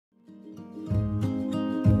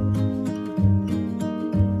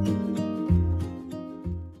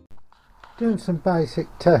Doing some basic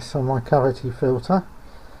tests on my cavity filter,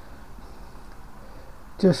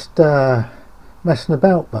 just messing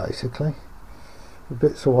about basically with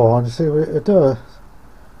bits of wire to see what it does.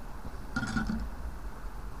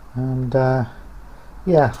 And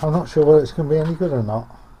yeah, I'm not sure whether it's going to be any good or not.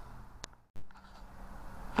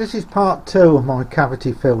 This is part 2 of my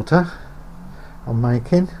cavity filter I'm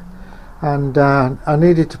making, and I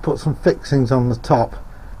needed to put some fixings on the top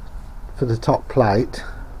for the top plate,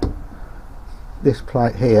 this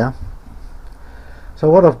plate here. So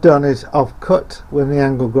what I've done is I've cut with the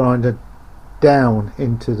angle grinder down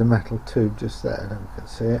into the metal tube just there, I don't know if you can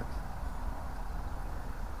see it.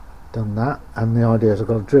 Done that, and the idea is I've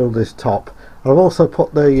got to drill this top. I've also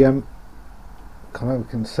put the I don't know if you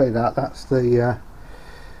can see that, that's the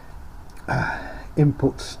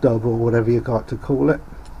input stub or whatever you got to call it,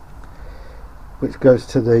 which goes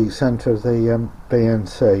to the centre of the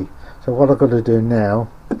BNC. So what I've got to do now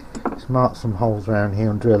is mark some holes around here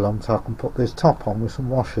and drill them so I can put this top on with some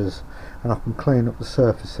washers, and I can clean up the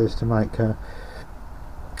surfaces to make a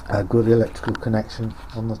good electrical connection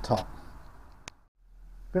on the top.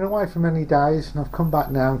 Been away for many days and I've come back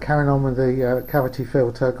now and carrying on with the cavity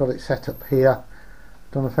filter. Got it set up here,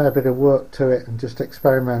 done a fair bit of work to it and just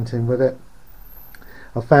experimenting with it.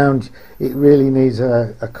 I found it really needs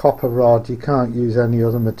a copper rod. You can't use any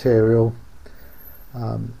other material.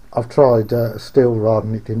 I've tried a steel rod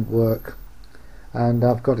and it didn't work, and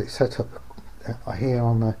I've got it set up here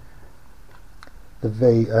on the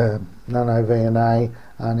nano VNA,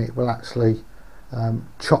 and it will actually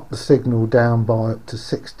chop the signal down by up to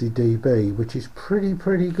 60 dB, which is pretty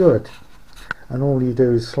good. And all you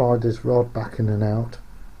do is slide this rod back in and out,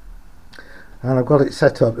 and I've got it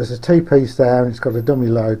set up. There's a T-piece there and it's got a dummy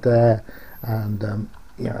load there, and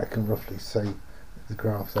you know, I can roughly see the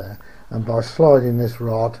graph there, and by sliding this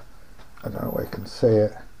rod, I don't know where you can see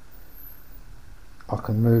it, I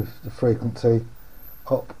can move the frequency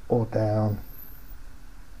up or down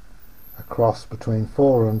across between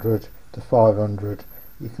 400 to 500.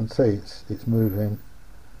 You can see it's moving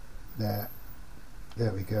there.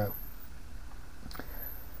 There we go.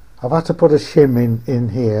 I've had to put a shim in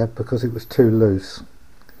here because it was too loose,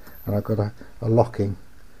 and I've got a locking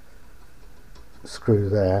screw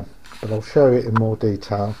there, but I'll show you it in more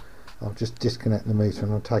detail. I'll just disconnect the meter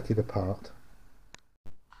and I'll take it apart.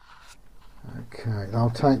 Okay, I'll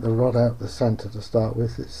take the rod out the centre to start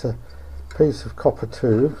with. It's a piece of copper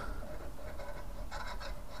tube.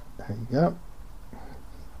 There you go.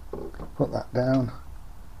 Put that down,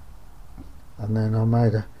 and then I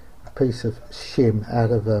made a piece of shim out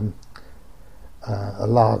of a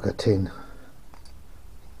lager tin,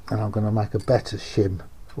 and I'm going to make a better shim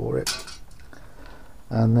for it.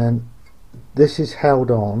 And then this is held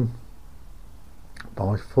on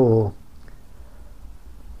by 4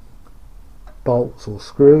 bolts or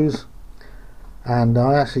screws, and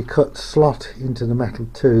I actually cut slot into the metal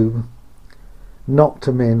tube, knocked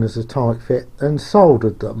them in as a tight fit and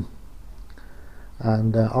soldered them.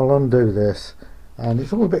 And I'll undo this, and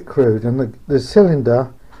it's all a bit crude, and the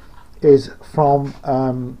cylinder is from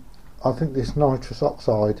I think this nitrous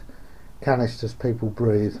oxide canisters people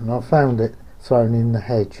breathe, and I found it thrown in the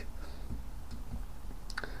hedge,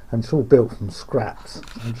 and it's all built from scraps.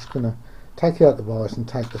 I'm just going to take out the vise and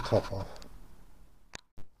take the top off.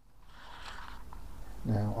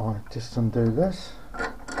 Now I just undo this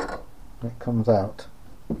and it comes out,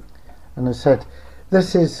 and as I said,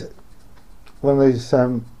 this is one of these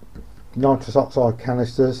nitrous oxide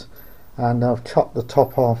canisters, and I've chopped the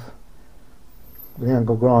top off with the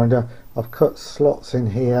angle grinder. I've cut slots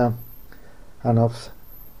in here, and I've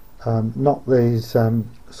knocked these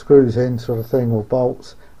screws in, sort of thing, or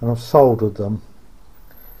bolts, and I've soldered them.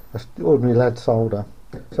 That's ordinary lead solder.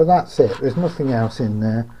 So that's it. There's nothing else in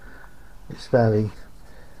there. It's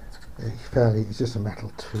it's just a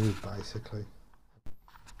metal tube basically.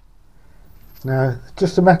 Now,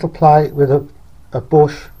 just a metal plate with a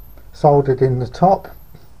bush soldered in the top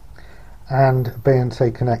and a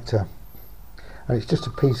BNC connector, and it's just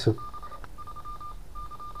a piece of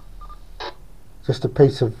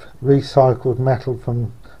recycled metal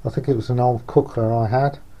from, I think it was an old cooker I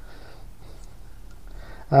had,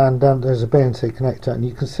 and there's a BNC connector, and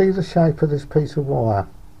you can see the shape of this piece of wire.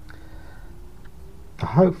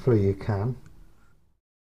 Hopefully you can.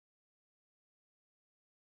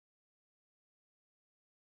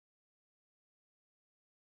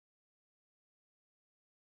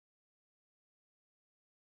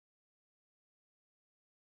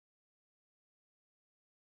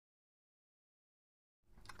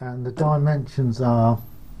 And the dimensions are,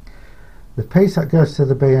 the piece that goes to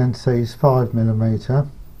the BNC is 5mm,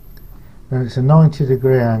 and it's a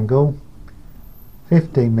 90-degree angle,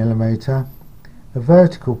 15mm, a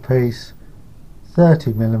vertical piece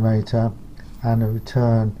 30mm, and a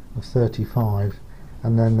return of 35,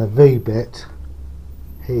 and then the V bit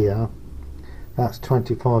here, that's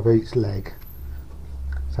 25 each leg.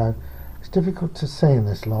 So it's difficult to see in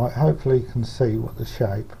this light. Hopefully you can see what the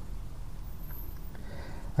shape.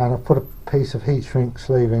 And I've put a piece of heat shrink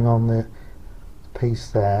sleeving on the piece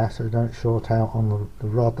there so we don't short out on the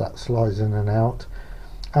rod that slides in and out.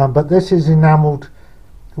 But this is enamelled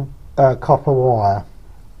copper wire,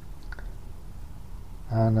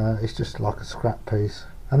 and it's just like a scrap piece,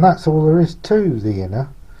 and that's all there is to the inner.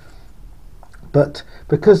 But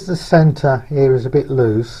because the centre here is a bit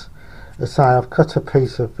loose, as I say, I've cut a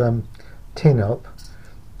piece of tin up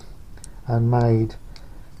and made,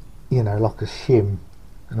 you know, like a shim,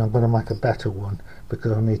 and I'm going to make a better one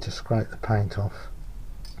because I need to scrape the paint off.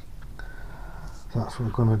 So that's what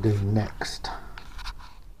we're going to do next.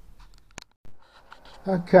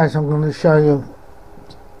 Okay, so I'm going to show you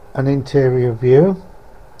an interior view.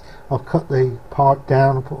 I've cut the pipe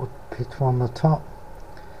down and put a pit on the top,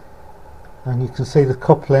 and you can see the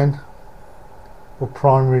coupling or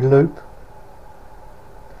primary loop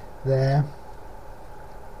there,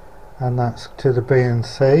 and that's to the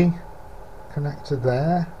B&C connected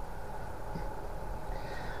there,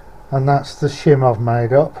 and that's the shim I've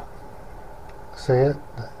made up. See it,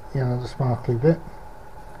 you know, the sparkly bit.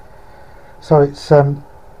 So it's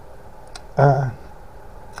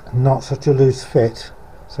not such a loose fit,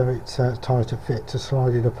 so it's a tighter fit to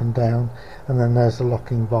slide it up and down, and then there's a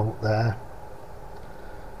locking bolt there.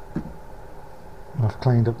 I've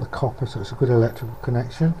cleaned up the copper so it's a good electrical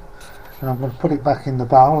connection, and I'm going to put it back in the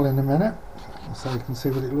barrel in a minute so you can see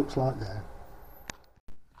what it looks like there.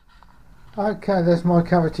 Okay, there's my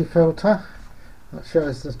cavity filter that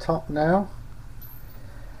shows the top now.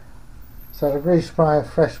 So to respray a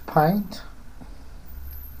fresh paint,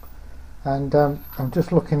 and I'm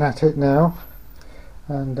just looking at it now,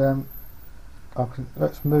 and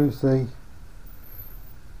let's move the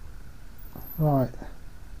right.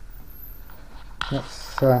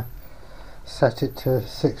 Let's set it to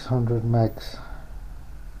 600 megs.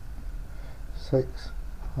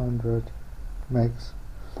 600 megs.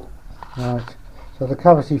 Right. So the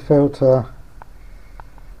cavity filter,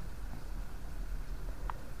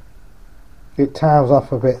 it tails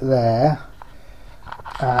off a bit there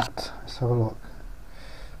at, let's have a look,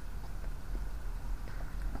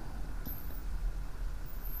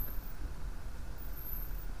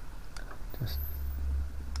 just,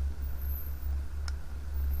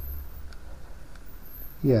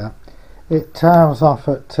 yeah, it tails off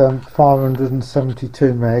at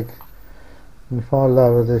 572 meg, and if I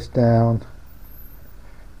lower this down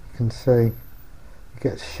you can see it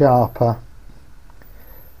gets sharper,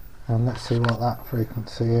 and let's see what that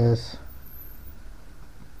frequency is.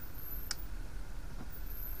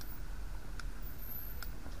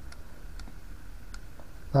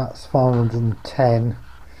 That's 510.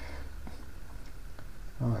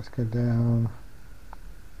 Right, let's go down.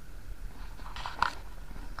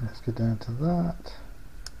 Let's go down to that.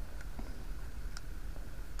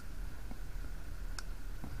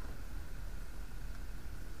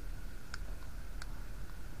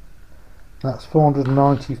 That's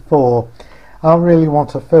 494. I really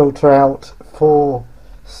want to filter out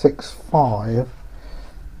 465.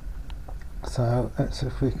 So let's see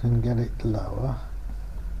if we can get it lower.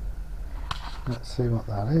 Let's see what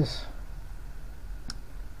that is.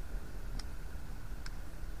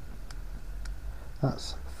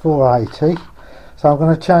 That's 480. So I'm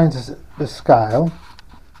going to change the scale.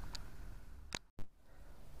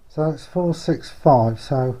 So it's 465.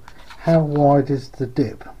 So how wide is the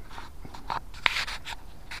dip?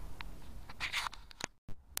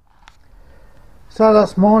 So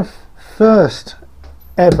that's my first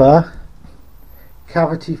ever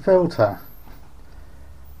cavity filter.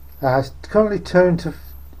 It's currently tuned to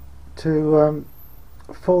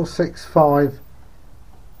 465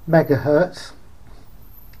 megahertz.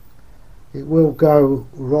 It will go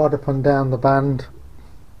right up and down the band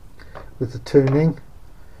with the tuning,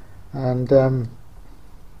 and I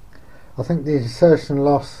think the insertion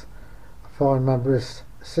loss, if I remember, is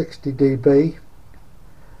 60 dB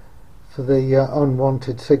for the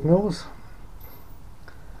unwanted signals,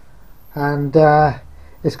 and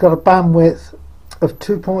it's got a bandwidth of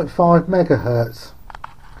 2.5 megahertz.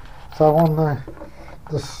 So on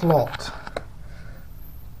the slot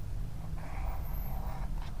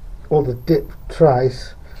or the dip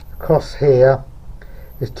trace across here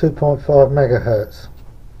is 2.5 megahertz,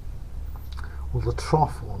 or the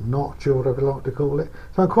trough or notch or whatever you like to call it.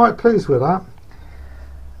 So I'm quite pleased with that,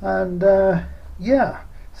 and yeah,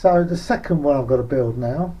 So the second one I've got to build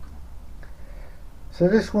now. So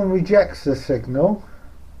this one rejects the signal,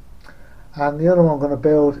 and the other one I'm going to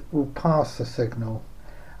build will pass the signal.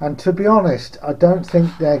 And to be honest, I don't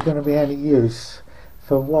think they're going to be any use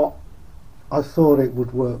for what I thought it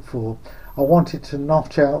would work for. I wanted to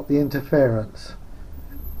notch out the interference,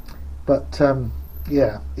 but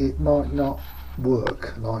yeah, it might not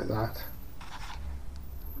work like that.